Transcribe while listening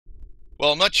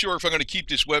Well, I'm not sure if I'm going to keep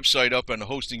this website up on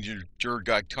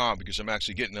hostingjerk.com because I'm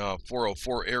actually getting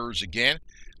 404 errors again.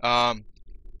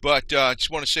 But I just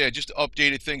want to say I just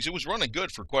updated things. It was running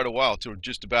good for quite a while, till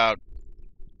just about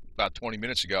 20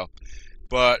 minutes ago.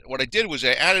 But what I did was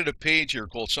I added a page here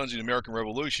called Sons of the American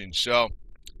Revolution. So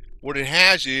what it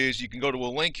has is you can go to a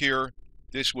link here.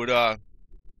 This would, when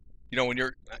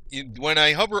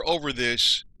I hover over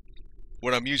this,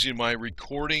 when I'm using my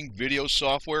recording video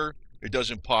software, it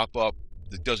doesn't pop up.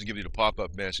 It doesn't give you the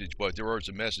pop-up message, but there is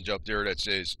a message up there that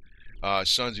says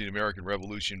Sons of the American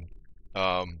Revolution,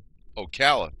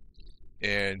 Ocala.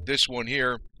 And this one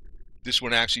here, this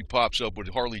one actually pops up with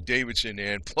Harley Davidson,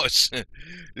 and plus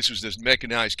this was this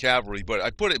mechanized cavalry. But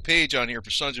I put a page on here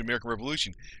for Sons of the American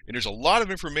Revolution, and there's a lot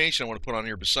of information I want to put on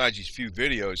here besides these few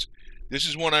videos. This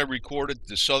is one I recorded,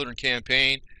 the Southern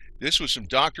Campaign. This was from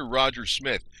Dr. Roger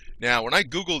Smith. Now, when I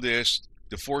Googled this,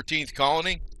 the 14th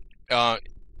colony,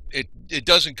 it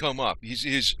doesn't come up.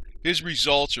 His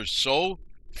results are so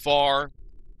far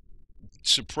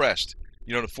suppressed.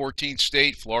 You know, the 14th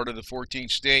state, Florida, the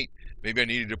 14th state. Maybe I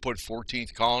needed to put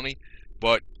 14th colony,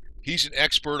 but he's an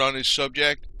expert on his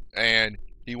subject, and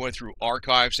he went through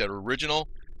archives that are original.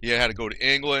 He had to go to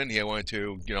England. He went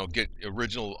to, get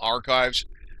original archives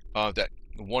that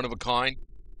one of a kind,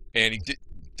 and he did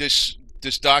this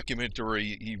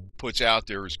documentary he puts out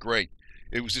there is great.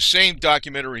 It was the same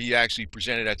documentary he actually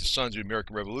presented at the Sons of the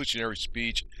American Revolutionary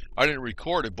speech. I didn't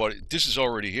record it, but this is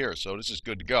already here, so this is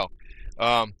good to go.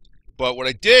 But what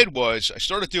I did was I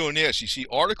started doing this. You see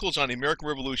articles on the American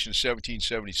Revolution of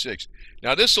 1776.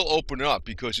 Now this will open up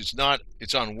because it's on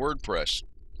WordPress.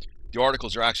 The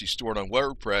articles are actually stored on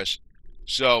WordPress.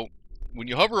 So when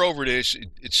you hover over this,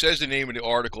 it says the name of the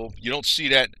article. You don't see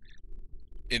that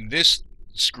in this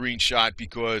screenshot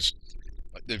because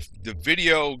the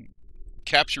video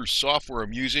capture software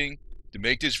I'm using to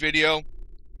make this video,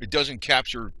 it doesn't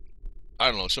capture, I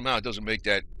don't know, somehow it doesn't make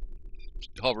that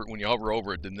when you hover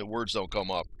over it, then the words don't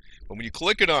come up. But when you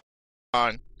click it on,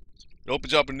 it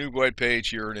opens up a new web page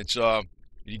here, and it's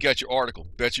you got your article.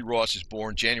 Betsy Ross is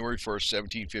born January 1st,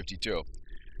 1752.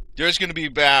 There's going to be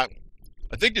about,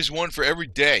 I think there's one for every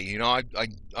day. I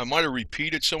might have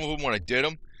repeated some of them when I did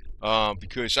them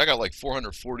because I got like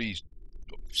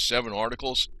 447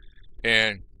 articles,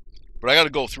 but I got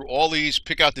to go through all these,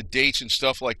 pick out the dates and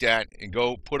stuff like that, and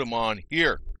go put them on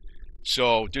here.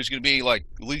 So there's going to be like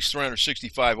at least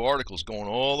 365 articles going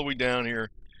all the way down here.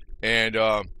 And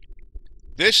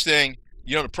this thing,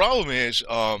 the problem is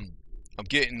I'm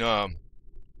getting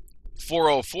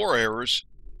 404 errors,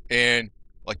 and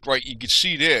right, you can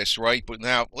see this, right? But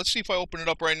now let's see if I open it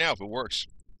up right now if it works.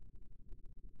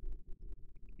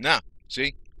 Now,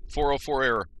 see, 404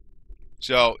 error.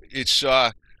 So it's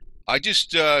I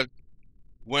just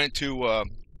went to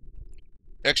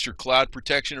extra cloud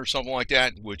protection or something like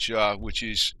that, which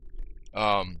is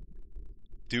to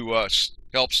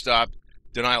help stop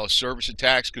denial of service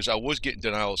attacks, because I was getting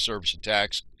denial of service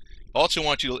attacks. I also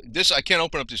want you to, I can't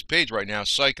open up this page right now.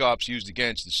 Psychops used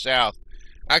against the South.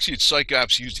 Actually, it's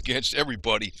psychops used against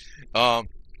everybody.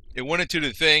 It went into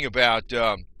the thing about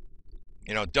don't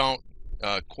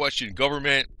question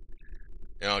government.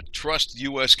 Trust the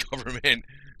U.S. government.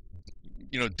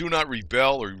 Do not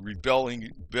rebel, or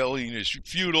rebelling is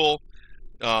futile.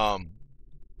 God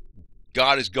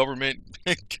is government.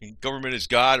 Government is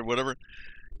God, or whatever.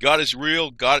 God is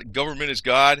real. Government is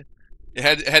God.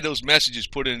 It had those messages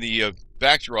put in the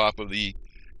backdrop of the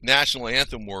national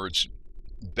anthem words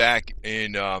back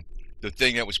in the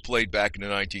thing that was played back in the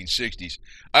 1960s.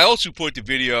 I also put the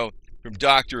video from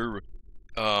Dr.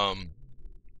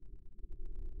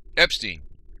 Epstein,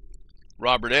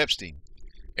 Robert Epstein,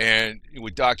 and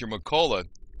with Dr. McCullough.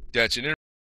 That's an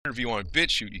interview on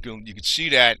BitChute. You can see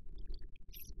that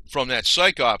from that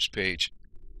Psychops page.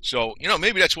 So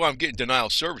maybe that's why I'm getting denial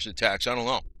of service attacks. I don't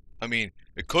know. I mean,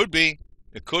 it could be.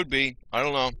 It could be. I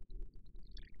don't know.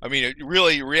 I mean,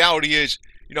 reality is,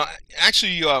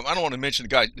 actually, I don't want to mention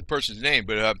the person's name,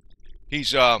 but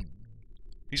he's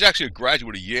actually a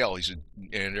graduate of Yale.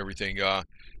 And everything.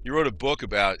 He wrote a book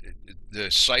about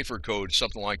the cipher code,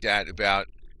 something like that, about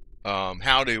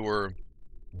how they were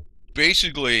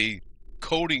basically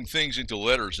coding things into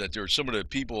letters. That there were some of the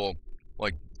people,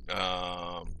 like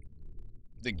I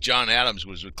think John Adams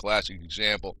was a classic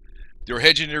example. They were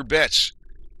hedging their bets.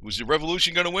 Was the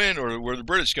revolution going to win, or were the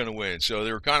British going to win? So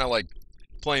they were kind of like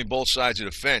playing both sides of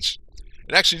the fence.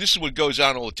 And actually, this is what goes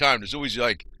on all the time. There's always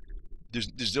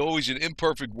there's always an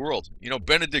imperfect world.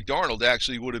 Benedict Arnold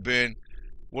actually would have been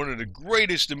one of the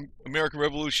greatest American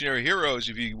revolutionary heroes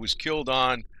if he was killed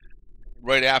on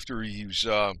right after he was,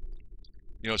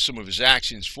 some of his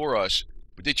actions for us.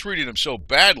 but they treated him so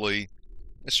badly.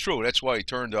 That's true. That's why he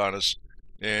turned on us,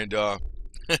 and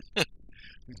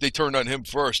they turned on him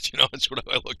first. That's what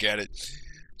I look at it.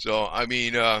 So I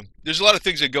mean, there's a lot of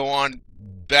things that go on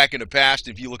back in the past.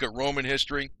 If you look at Roman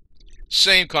history,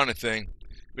 same kind of thing.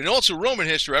 And also Roman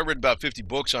history, I read about 50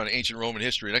 books on ancient Roman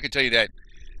history, and I can tell you that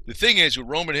the thing is with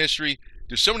Roman history,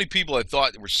 there's so many people I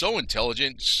thought were so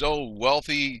intelligent, so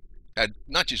wealthy, had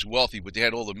not just wealthy, but they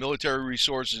had all the military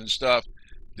resources and stuff,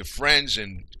 the friends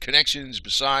and connections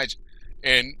besides,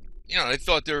 and they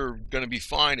thought they were going to be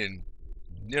fine, and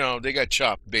they got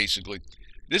chopped basically.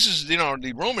 This is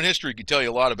the Roman history can tell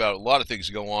you a lot about a lot of things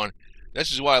that go on.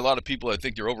 This is why a lot of people I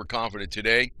think they're overconfident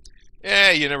today.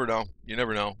 Yeah, you never know. You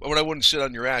never know. But I wouldn't sit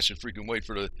on your ass and freaking wait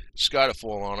for the sky to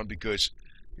fall on them because,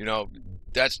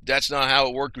 that's not how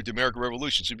it worked with the American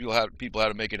Revolution. So people had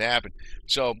to make it happen.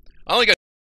 So I only got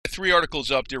 3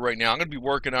 articles up there right now. I'm going to be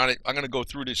working on it. I'm going to go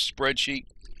through this spreadsheet.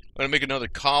 I'm going to make another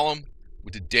column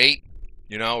with the date,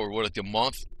 or what, like the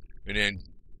month, and then,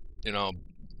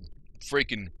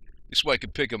 freaking this way I can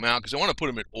pick them out because I want to put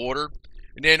them in order.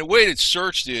 And then the way to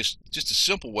search this, just a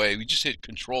simple way, we just hit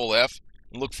Control F.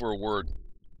 And look for a word.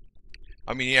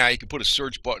 I mean, yeah, you can put a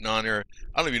search button on there.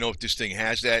 I don't even know if this thing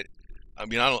has that. I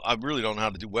mean, I really don't know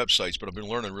how to do websites, but I've been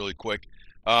learning really quick.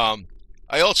 I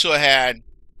also had,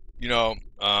 the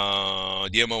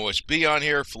MOSB on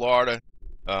here, Florida,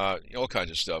 all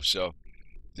kinds of stuff. So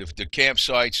the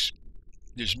campsites,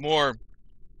 there's more.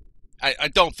 I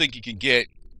don't think you can get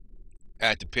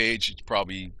at the page. It's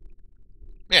probably,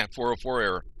 404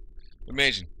 error.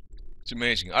 Amazing. It's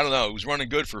amazing. I don't know. It was running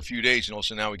good for a few days, and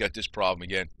also now we got this problem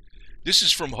again. This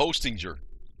is from Hostinger.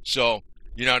 So,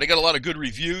 they got a lot of good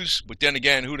reviews, but then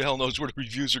again, who the hell knows where the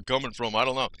reviews are coming from? I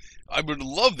don't know. I would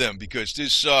love them because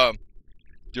this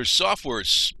their software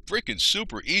is freaking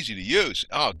super easy to use.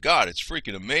 Oh, God, it's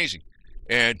freaking amazing.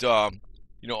 And,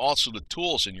 also the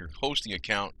tools in your hosting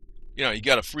account. You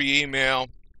got a free email,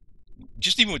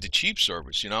 just even with the cheap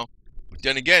service, But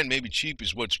then again, maybe cheap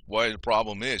is why the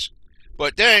problem is.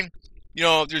 But then,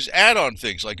 there's add-on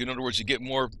things, like, in other words, you get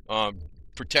more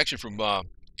protection from,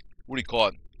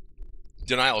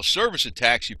 denial of service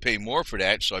attacks. You pay more for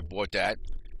that, so I bought that.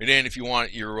 And then if you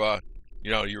want your,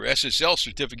 your SSL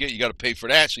certificate, you got to pay for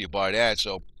that, so you buy that.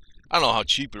 So I don't know how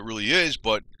cheap it really is,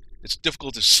 but it's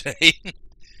difficult to say.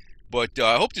 But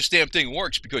I hope this damn thing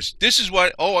works, because this is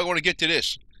what, I want to get to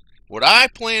this. What I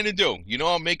plan to do,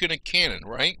 I'm making a cannon,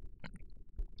 right?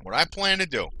 What I plan to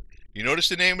do. You notice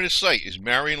the name of the site is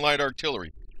MARION Light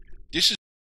Artillery. This is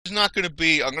not going to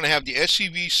be, I'm going to have the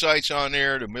SCV sites on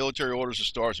there, the military orders of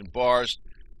stars and bars,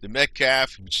 the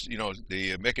MECCAF, which,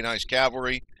 the mechanized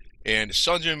cavalry, and the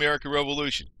Sons of American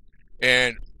Revolution,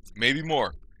 and maybe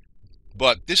more.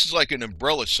 But this is like an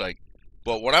umbrella site.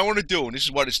 But what I want to do, and this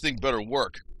is why this thing better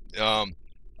work, I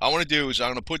want to do is I'm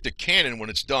going to put the cannon when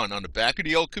it's done on the back of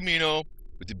the El Camino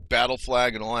with the battle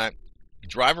flag and all that. You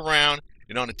drive around.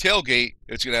 And on the tailgate,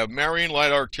 it's going to have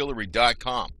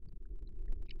MarionLightArtillery.com.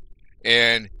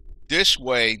 And this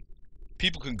way,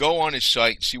 people can go on his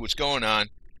site and see what's going on.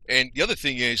 And the other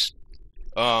thing is,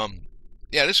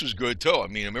 this was good too. I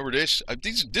mean, remember this?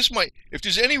 This might, if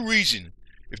there's any reason,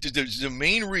 if there's the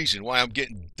main reason why I'm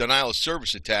getting denial of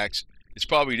service attacks, it's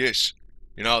probably this.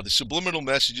 The subliminal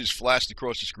messages flashed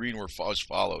across the screen were as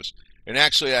follows. And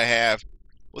actually I have,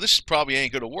 this probably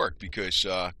ain't going to work because,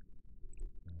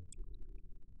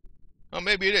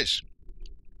 maybe it is.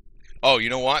 Oh, you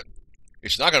know what?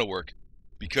 It's not going to work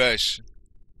because,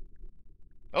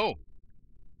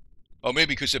 maybe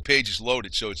because the page is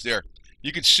loaded, so it's there.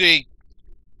 You can see,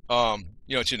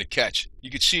 it's in the catch.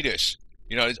 You can see this.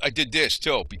 I did this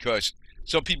too because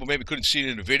some people maybe couldn't see it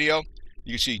in the video.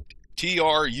 You can see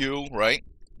TRU, right?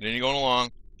 And then you're going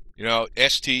along,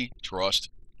 ST, trust.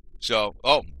 So,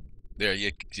 there,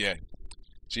 yeah.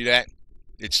 See that?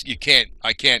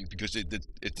 I can't because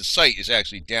the site is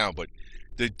actually down, but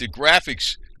the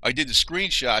graphics, I did the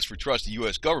screenshots for Trust the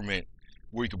U.S. government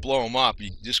where you can blow them up.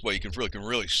 This way you can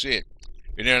really see it.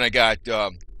 And then I got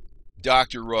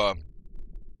Dr.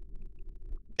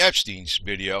 Epstein's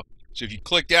video. So if you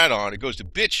click that on, it goes to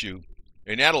BitChute,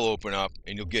 and that'll open up,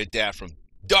 and you'll get that from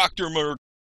Dr.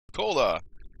 Mercola.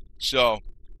 So,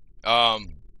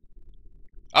 I'm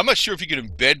not sure if you can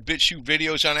embed BitChute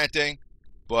videos on that thing,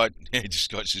 but it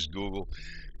just says Google.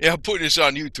 Yeah, I'm putting this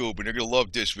on YouTube, and they're going to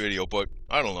love this video, but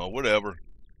I don't know, whatever.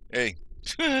 Hey,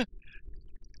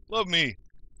 love me.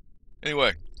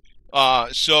 Anyway,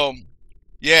 so,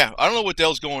 yeah, I don't know what the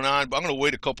hell's going on, but I'm going to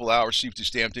wait a couple hours, see if this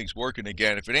damn thing's working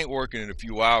again. If it ain't working in a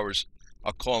few hours,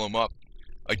 I'll call them up.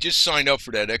 I just signed up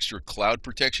for that extra cloud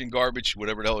protection garbage,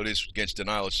 whatever the hell it is, against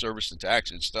denial of service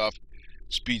attacks and stuff.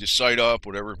 speed the site up,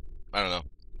 whatever. I don't know.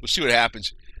 We'll see what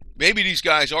happens. Maybe these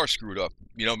guys are screwed up.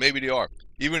 You know, maybe they are.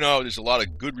 Even though there's a lot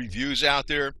of good reviews out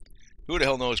there, who the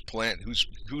hell knows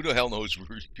who the hell knows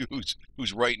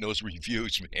who's writing those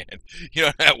reviews, man? You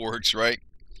know how that works, right?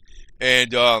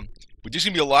 And but there's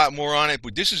gonna be a lot more on it.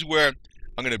 But this is where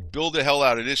I'm gonna build the hell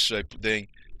out of this thing,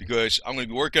 because I'm gonna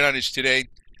be working on this today.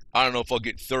 I don't know if I'll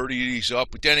get 30 of these up,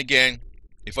 but then again,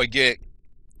 if I get,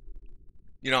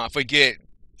 if I get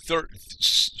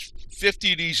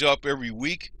 50 of these up every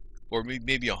week, or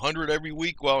maybe 100 every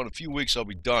week, well, in a few weeks I'll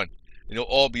be done, and they'll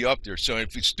all be up there. So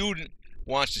if a student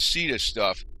wants to see this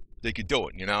stuff, they can do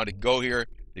it. You know, they can go here,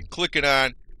 they can click it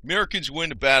on. Americans win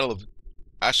the battle of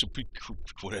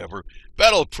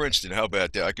Battle of Princeton. How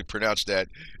about that? I could pronounce that.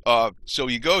 So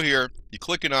you go here, you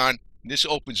click it on, and this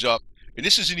opens up, and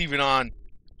this isn't even on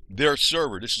their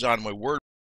server. This is on my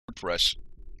WordPress.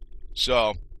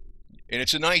 So, and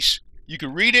it's a nice, you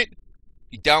can read it,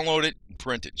 you download it, and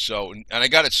print it. So, and I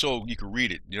got it so you can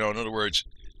read it. You know, in other words,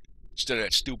 instead of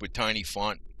that stupid tiny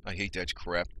font, I hate that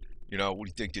crap. You know, what do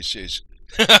you think this is?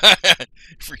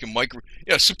 Freaking micro.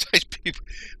 Yeah, sometimes people,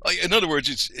 like, in other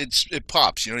words, it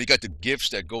pops. You know, you got the GIFs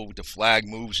that go with the flag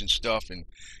moves and stuff, and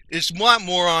there's a lot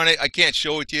more on it. I can't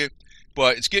show it to you,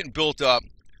 but it's getting built up.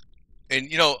 And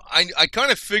you know, I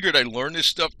kind of figured I'd learn this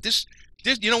stuff. This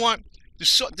you know what?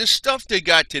 This stuff they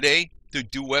got today to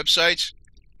do websites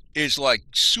is like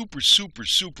super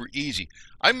easy.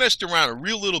 I messed around a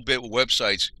real little bit with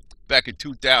websites back in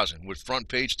 2000 with Front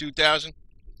Page 2000,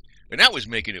 and that was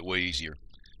making it way easier.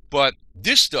 But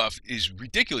this stuff is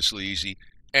ridiculously easy,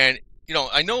 and you know,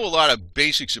 I know a lot of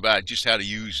basics about just how to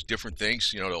use different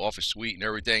things, you know, the Office Suite and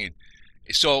everything.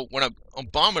 And so when I'm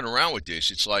bombing around with this,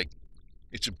 it's like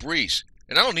it's a breeze,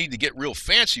 and I don't need to get real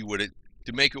fancy with it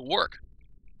to make it work,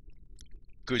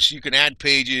 because you can add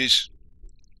pages.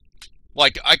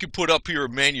 Like I could put up here a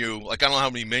menu. Like I don't know how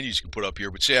many menus you can put up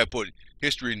here, but say I put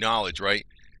history and knowledge, right?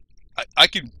 I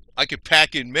could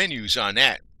pack in menus on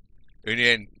that, and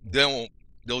then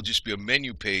there'll just be a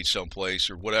menu page someplace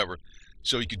or whatever,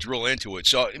 so you could drill into it.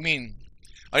 So I mean,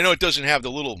 I know it doesn't have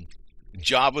the little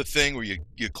Java thing where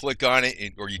you click on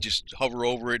it or you just hover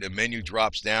over it and menu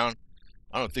drops down.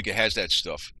 I don't think it has that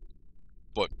stuff,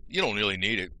 but you don't really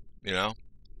need it, you know.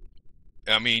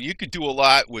 I mean, you could do a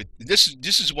lot with this.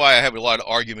 This is why I have a lot of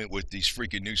argument with these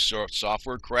freaking new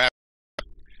software crap,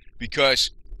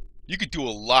 because you could do a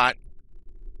lot.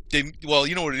 Well,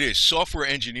 you know what it is. Software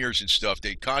engineers and stuff,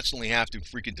 they constantly have to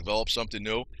freaking develop something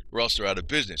new, or else they're out of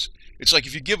business. It's like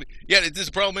if you give, the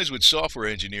problem is with software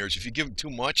engineers, if you give them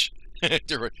too much,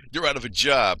 they're out of a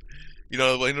job. You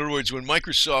know, in other words, when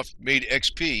Microsoft made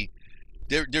XP,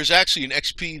 there's actually an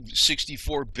XP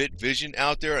 64-bit version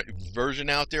out there. I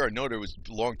know there was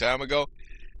a long time ago.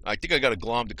 I think I got a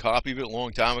glommed copy of it a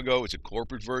long time ago. It's a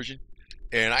corporate version,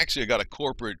 and actually I got a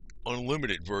corporate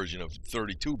unlimited version of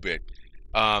 32-bit.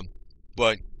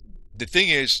 But the thing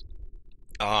is,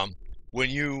 when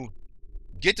you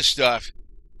get the stuff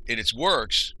and it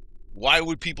works, why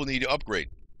would people need to upgrade?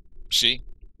 See,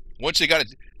 once they got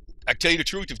it, I tell you the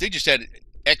truth, if they just had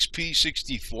XP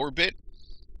 64-bit,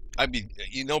 I'd be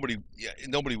nobody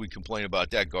would complain about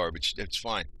that garbage. That's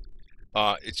fine.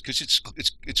 It's because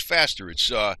it's faster. It's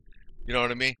you know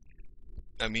what I mean?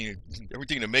 I mean,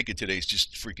 everything to make it today is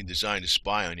just freaking designed to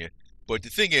spy on you. But the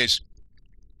thing is,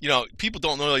 you know, people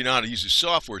don't really know how to use the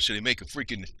software, so they make a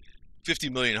freaking 50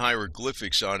 million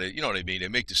hieroglyphics on it. You know what I mean? They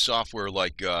make the software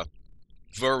like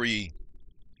very,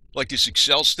 like this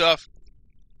Excel stuff.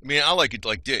 I mean, I like it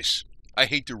like this. I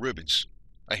hate the ribbons.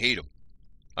 I hate them.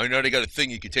 I know they got a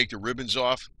thing you can take the ribbons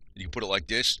off. You can put it like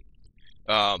this.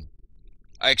 I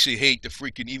actually hate the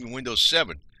freaking even Windows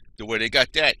 7. The way they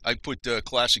got that, I put the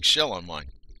classic shell on mine,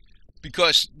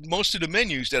 because most of the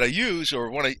menus that I use,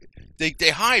 or when they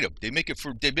hide them. They make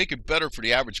it better for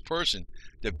the average person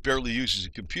that barely uses a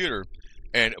computer,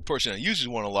 and a person that uses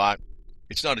one a lot,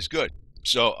 it's not as good.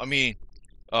 So I mean,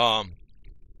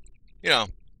 you know.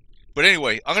 But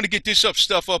anyway, I'm gonna get this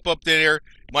stuff up there.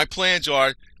 My plans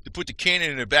are to put the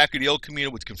cannon in the back of the El Camino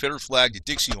with the Confederate flag, the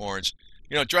Dixie horns.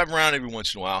 You know, drive around every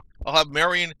once in a while. I'll have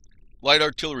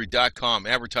MarionLightArtillery.com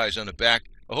advertised on the back.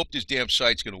 I hope this damn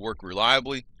site's going to work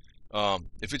reliably.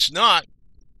 If it's not,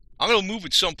 I'm going to move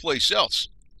it someplace else.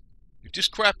 If this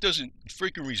crap doesn't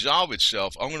freaking resolve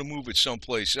itself, I'm going to move it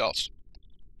someplace else.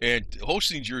 And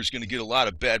Hostinger is going to get a lot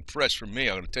of bad press from me.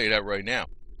 I'm going to tell you that right now,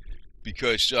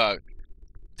 because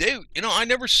they, you know, I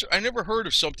never heard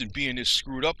of something being this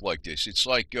screwed up like this. It's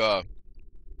like, I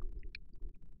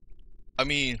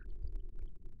mean,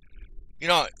 you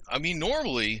know,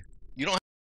 normally you don't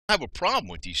have a problem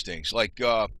with these things. Like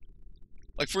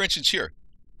for instance here,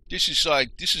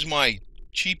 This is my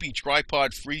cheapy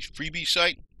tripod freebie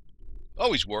site.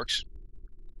 Always works.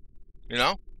 You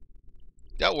know,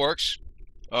 that works.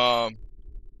 This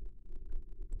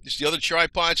is the other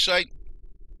tripod site,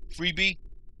 freebie.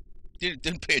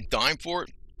 Didn't pay a dime for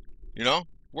it. You know,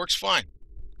 works fine.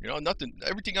 You know, nothing.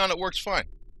 Everything on it works fine.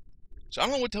 So I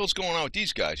don't know what the hell's going on with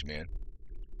these guys, man.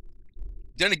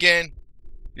 Then again,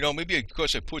 you know, maybe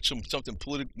because I put something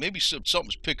political, maybe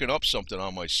something's picking up something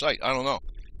on my site. I don't know.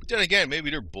 But then again,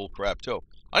 maybe they're bullcrap too.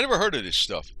 I never heard of this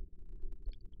stuff.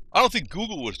 I don't think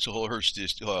Google would host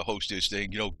this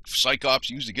thing. You know, psychops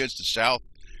used against the South.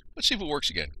 Let's see if it works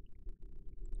again.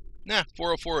 Nah,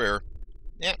 404 error.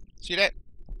 Yeah, see that?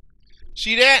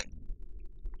 See that?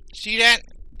 See that?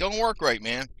 Don't work right,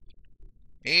 man.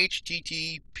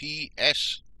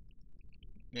 HTTPS.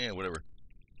 Yeah, whatever.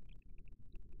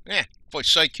 Yeah, if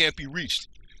site can't be reached.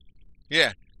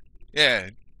 Yeah, yeah.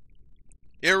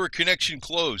 Error connection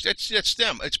closed. That's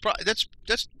them. It's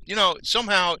that's you know,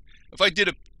 somehow if I did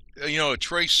a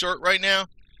trace cert right now,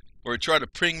 or I try to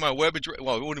ping my web address,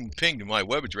 well, it wouldn't ping to my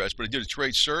web address, but I did a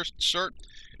trace cert,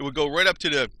 it would go right up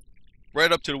to where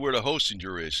the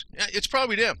hostinger is. Yeah, it's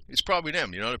probably them. It's probably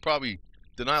them. You know, they're probably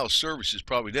denial of service is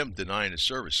probably them denying the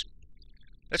service.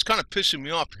 That's kind of pissing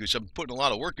me off because I'm putting a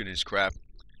lot of work in this crap,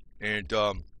 and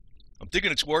I'm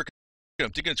thinking it's working. I'm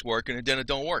thinking it's working, and then it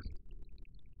don't work.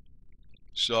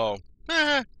 So,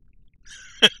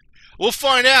 we'll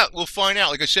find out. We'll find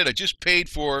out. Like I said, I just paid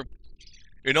for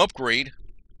an upgrade,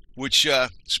 which is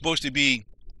supposed to be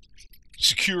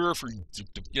secure for,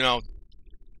 you know,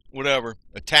 whatever,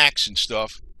 attacks and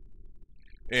stuff.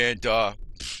 And,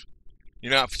 you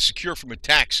know, if it's secure from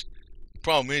attacks, the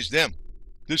problem is them.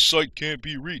 This site can't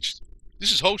be reached.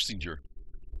 This is Hostinger.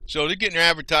 So they're getting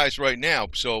advertised right now.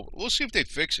 So we'll see if they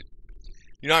fix it.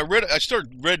 You know, I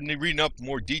started reading up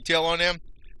more detail on them.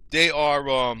 They are,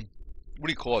 what do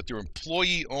you call it? They're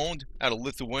employee owned out of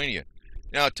Lithuania.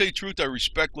 Now, I'll tell you the truth, I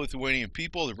respect Lithuanian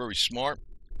people. They're very smart.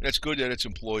 That's good that it's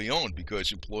employee owned,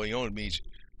 because employee owned means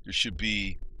there should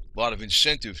be a lot of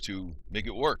incentive to make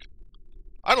it work.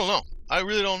 I don't know. I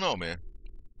really don't know, man.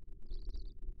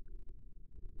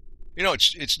 You know,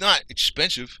 it's not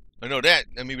expensive. I know that,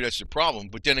 and maybe that's the problem.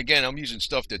 But then again, I'm using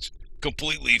stuff that's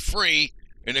completely free,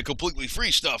 and the completely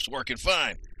free stuff's working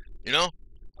fine. You know?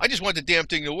 I just want the damn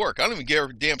thing to work. I don't even care if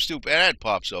a damn stupid ad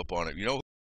pops up on it. You know?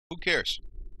 Who cares?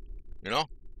 You know?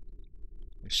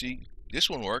 You see, this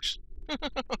one works.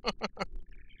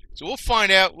 So we'll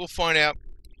find out. We'll find out.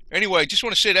 Anyway, just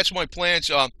want to say that's my plans.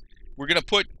 We're going to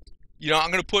put, you know, I'm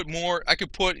going to put more. I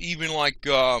could put even like,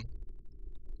 I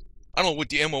don't know what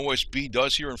the MOSB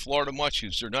does here in Florida much,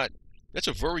 because they're not, that's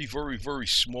a very, very, very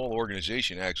small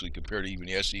organization, actually, compared to even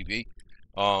the SCV.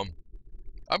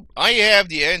 I have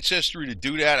the ancestry to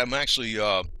do that. I'm actually,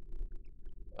 I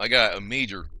got a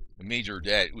major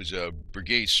that was a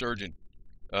brigade sergeant,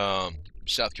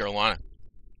 South Carolina.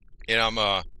 And I'm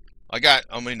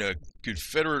in a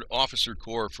Confederate Officer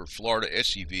Corps for Florida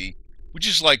SCV, which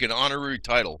is like an honorary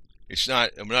title. It's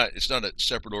not a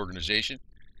separate organization.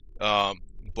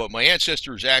 But my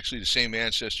ancestor is actually the same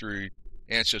ancestor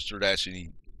that's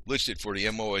listed for the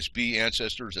MOSB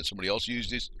ancestors that somebody else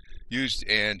used,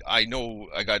 and I know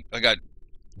I got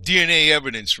DNA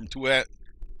evidence from two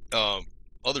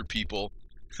other people.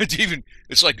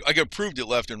 It's like I got proved it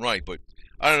left and right, but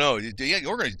I don't know. I don't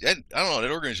know.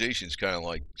 That organization's kind of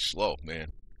like slow,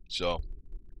 man. So,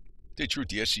 to tell you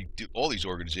the truth, all these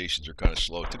organizations are kind of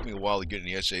slow. It took me a while to get in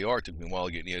the SAR. It took me a while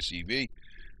to get in the SCV.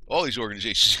 All these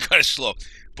organizations are kind of slow,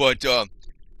 but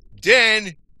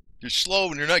then they're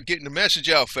slow and they're not getting the message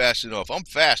out fast enough. I'm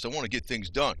fast. I want to get things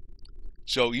done.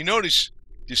 So you notice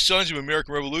the Sons of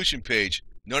American Revolution page.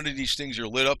 None of these things are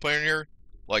lit up on here,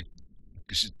 like,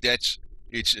 because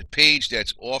it's a page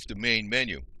that's off the main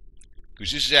menu.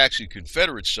 Because this is actually a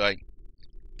Confederate site,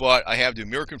 but I have the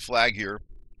American flag here,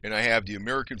 and I have the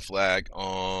American flag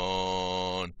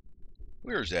on,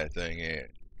 where is that thing at?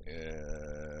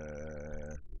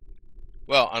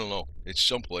 Well, I don't know. It's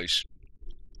someplace.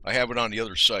 I have it on the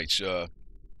other sites. Well,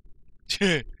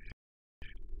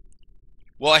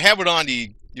 I have it on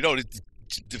the, you know,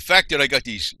 the fact that I got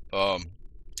these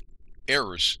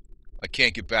errors, I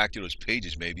can't get back to those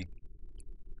pages, maybe.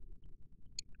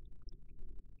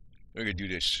 I'm going to do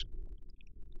this.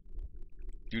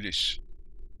 Do this.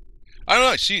 I don't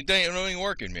know. See, it ain't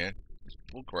working, man. It's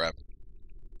bull crap.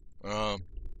 Freaking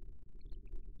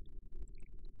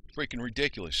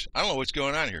ridiculous. I don't know what's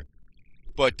going on here.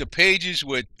 But the pages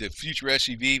with the future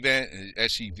SCV event and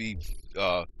SCV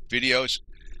videos,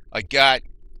 I got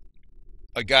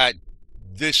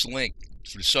this link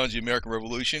for the Sons of the American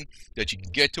Revolution that you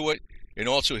can get to it, and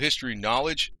also history and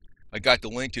knowledge. I got the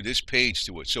link to this page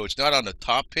to it. So it's not on the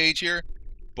top page here,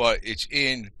 but it's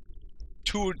in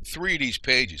 2 or 3 of these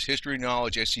pages: history,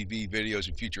 knowledge, SCV videos,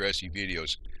 and future SCV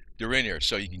videos. They're in there,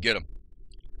 so you can get them.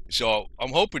 So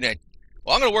I'm hoping that,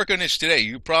 well, I'm going to work on this today.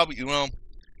 You probably,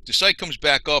 the site comes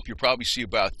back up, you'll probably see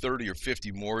about 30 or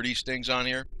 50 more of these things on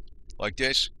here, like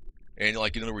this. And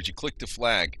like, in other words, you click the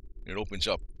flag, and it opens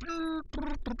up.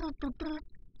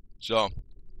 So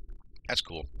that's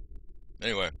cool.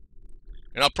 Anyway,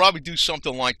 and I'll probably do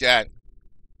something like that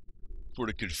for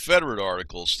the Confederate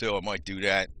articles too. I might do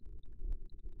that.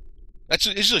 This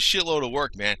is a shitload of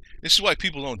work, man. This is why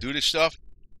people don't do this stuff.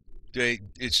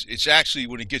 It's actually,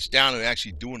 when it gets down to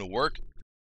actually doing the work,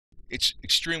 it's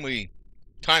extremely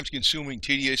time-consuming,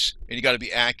 tedious, and you got to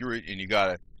be accurate, and you got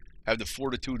to have the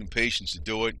fortitude and patience to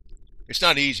do it. It's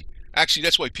not easy. Actually,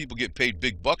 that's why people get paid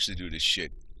big bucks to do this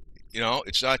shit.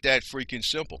 It's not that freaking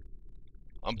simple.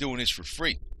 I'm doing this for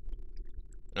free.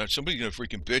 Now, somebody's gonna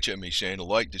freaking bitch at me saying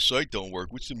the site don't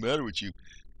work. What's the matter with you?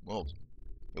 Well,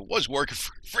 it was working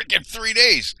for freaking 3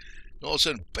 days. And all of a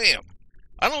sudden, bam!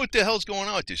 I don't know what the hell's going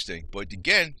on with this thing, but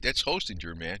again, that's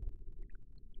Hostinger, man.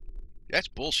 That's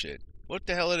bullshit. What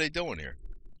the hell are they doing here?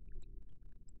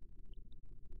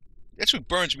 That's what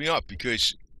burns me up,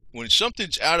 because when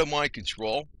something's out of my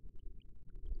control,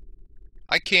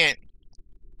 I can't.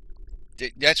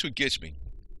 That's what gets me.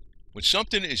 When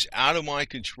something is out of my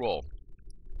control,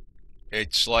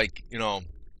 it's like, and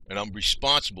I'm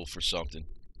responsible for something,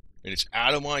 and it's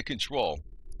out of my control.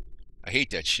 I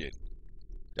hate that shit.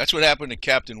 That's what happened to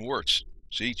Captain Wirtz.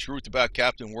 See, truth about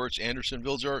Captain Wirtz,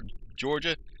 Andersonville,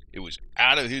 Georgia. It was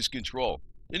out of his control.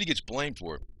 Then he gets blamed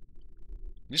for it.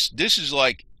 This is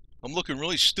like, I'm looking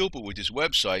really stupid with this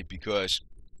website because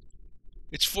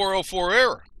it's 404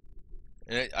 error.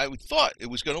 And I thought it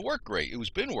was going to work great. It was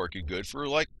been working good for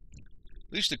like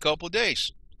at least a couple of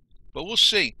days. But we'll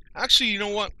see. Actually, you know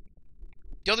what?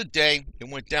 The other day, it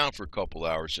went down for a couple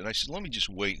hours. And I said, let me just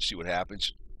wait and see what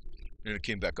happens. And it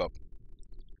came back up.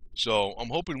 So I'm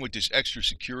hoping with this extra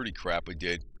security crap I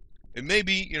did, and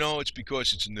maybe, it's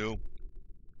because it's new.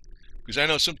 Because I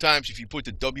know sometimes if you put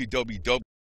the www,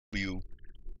 you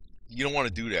don't want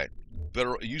to do that.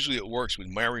 Usually it works with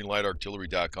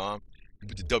MarionLightArtillery.com. You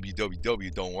put the www,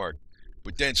 it don't work.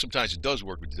 But then sometimes it does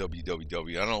work with the www.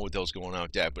 I don't know what the hell's going on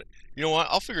with that. But you know what?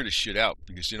 I'll figure this shit out.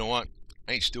 Because you know what?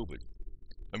 I ain't stupid.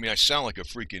 I mean, I sound like a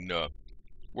freaking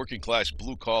working class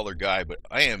blue collar guy, but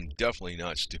I am definitely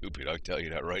not stupid. I'll tell you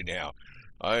that right now.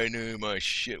 I knew my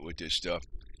shit with this stuff.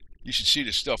 You should see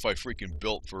the stuff I freaking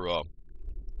built for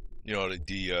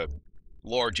the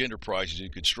large enterprises in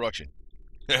construction.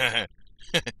 That's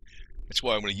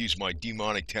why I'm going to use my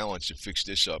demonic talents to fix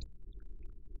this up.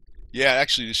 Yeah,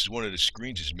 actually, this is one of the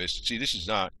screens is missed. See, this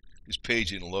page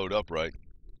didn't load up right.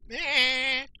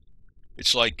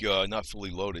 It's like not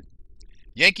fully loaded.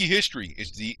 Yankee history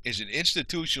is an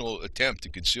institutional attempt to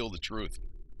conceal the truth.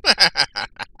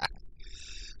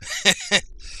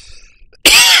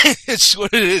 It's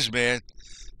what it is, man.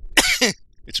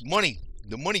 It's money.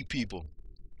 The money people.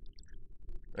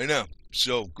 I know.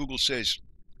 So Google says,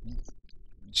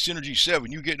 Synergy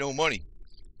 7, you get no money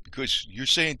because you're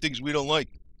saying things we don't like.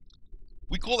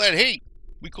 We call that hate.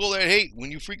 We call that hate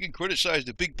when you freaking criticize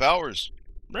the big powers.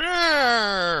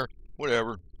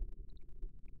 Whatever.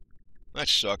 That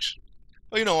sucks.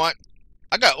 Well, you know what?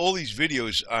 I got all these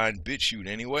videos on BitChute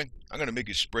anyway. I'm gonna make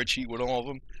a spreadsheet with all of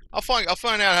them. I'll find out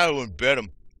how to embed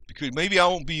them, because maybe I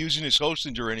won't be using this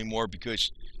Hostinger anymore,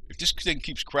 because if this thing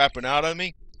keeps crapping out on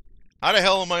me, how the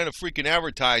hell am I gonna freaking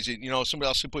advertise it? Somebody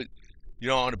else can put,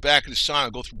 on the back of the sign.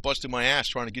 I'll go through busting my ass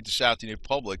trying to get this out to the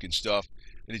public and stuff,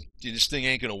 and this thing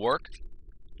ain't gonna work.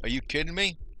 Are you kidding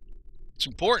me? It's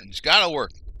important. It's gotta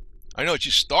work. I know it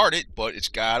just started, but it's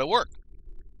gotta work.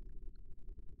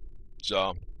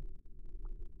 So,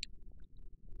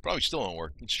 probably still don't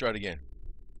work. Let's try it again.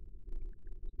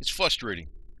 It's frustrating.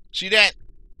 See that?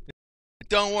 It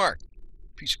don't work.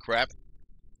 Piece of crap.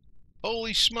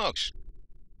 Holy smokes.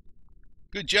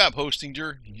 Good job,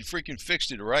 Hostinger. You freaking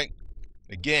fixed it, right?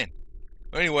 Again.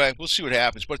 Anyway, we'll see what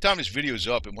happens. By the time this video's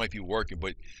up, it might be working.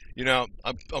 But,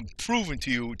 I'm proving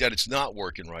to you that it's not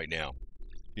working right now.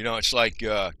 It's like,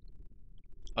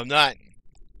 I'm not...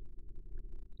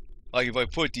 Like if I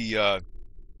put this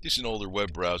is an older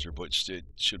web browser, but it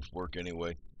should work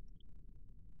anyway.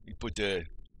 You put the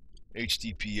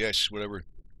HTTPS, whatever.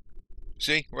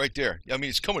 See, right there. I mean,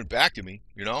 it's coming back to me,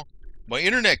 My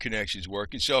internet connection is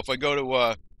working. So if I go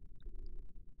to,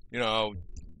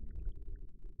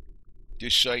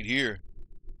 this site here,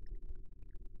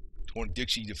 20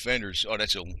 Dixie Defenders. Oh,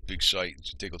 that's a big site.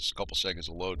 It's going to take a couple seconds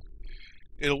to load.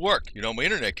 It'll work. My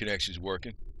internet connection is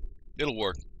working. It'll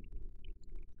work.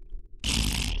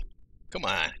 Come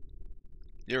on.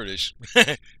 There it is.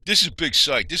 This is a big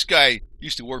site. This guy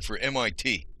used to work for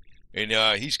MIT, and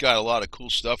he's got a lot of cool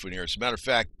stuff in here. As a matter of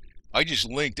fact, I just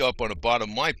linked up on the bottom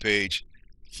of my page,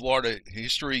 Florida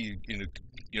history,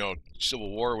 Civil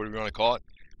War, whatever you want to call it.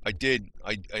 I did.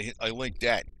 I linked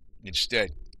that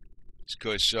instead. It's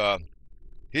because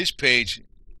his page,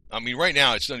 I mean, right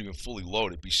now it's not even fully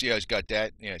loaded. But you see how it's got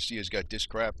that? Yeah, see how it's got this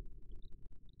crap?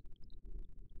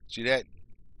 See that?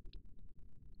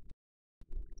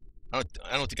 I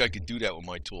don't think I could do that with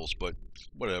my tools, but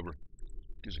whatever.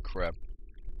 Gives a crap.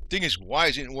 Thing is, why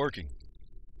isn't it working?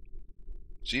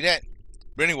 See that?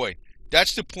 But anyway,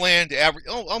 that's the plan to average.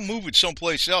 Oh, I'll move it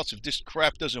someplace else if this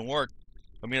crap doesn't work.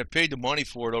 I mean, I paid the money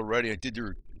for it already.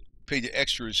 Paid the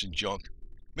extras and junk.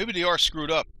 Maybe they are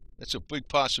screwed up. That's a big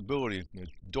possibility.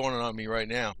 It's dawning on me right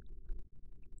now.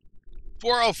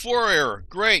 404 error.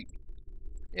 Great.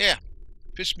 Yeah.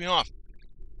 Pissed me off.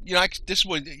 This is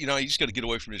what, you just got to get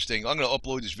away from this thing. I'm going to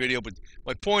upload this video, but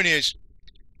my point is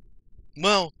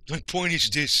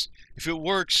this. If it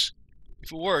works,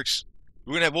 we're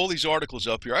going to have all these articles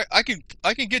up here. I can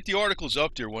get the articles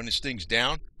up there when this thing's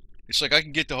down. It's like I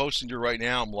can get the Hostinger right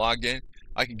now. I'm logged in.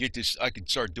 I can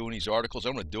start doing these articles.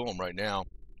 I'm going to do them right now.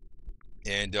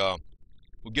 And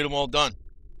we'll get them all done.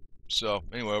 So,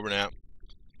 anyway, over now.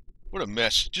 What a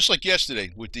mess. Just like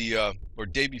yesterday with the, or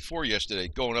day before yesterday,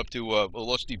 going up to a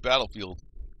lusty battlefield,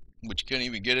 which you can't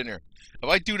even get in there. If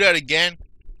I do that again,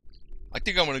 I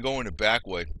think I'm going to go in the back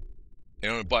way.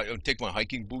 And I'm going to take my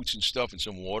hiking boots and stuff and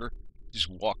some water. Just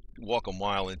walk a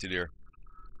mile into there.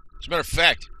 As a matter of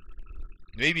fact,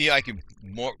 maybe I can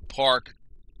park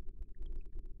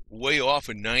way off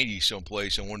of 90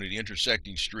 someplace on one of the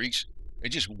intersecting streets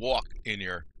and just walk in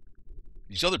there.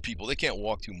 These other people, they can't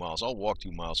walk 2 miles. I'll walk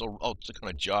 2 miles. I'll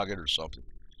kind of jog it or something.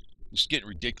 It's getting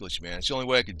ridiculous, man. It's the only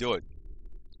way I could do it.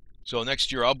 So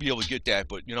next year I'll be able to get that.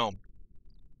 But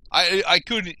I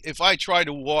couldn't if I tried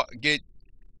to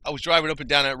I was driving up and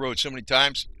down that road so many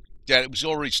times that it was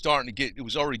already it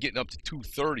was already getting up to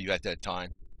 230 at that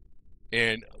time,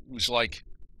 and it was like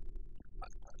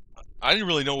I didn't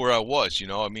really know where I was.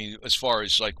 I mean, as far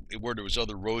as like where there was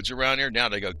other roads around here. Now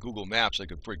that I got Google Maps, I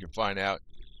could freaking find out.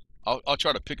 I'll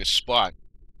try to pick a spot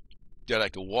that I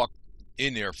could walk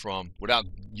in there from without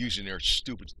using their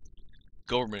stupid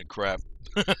government crap.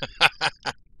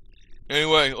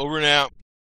 Anyway, over and out.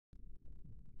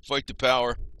 Fight the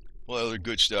power. All that other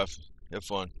good stuff. Have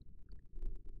fun.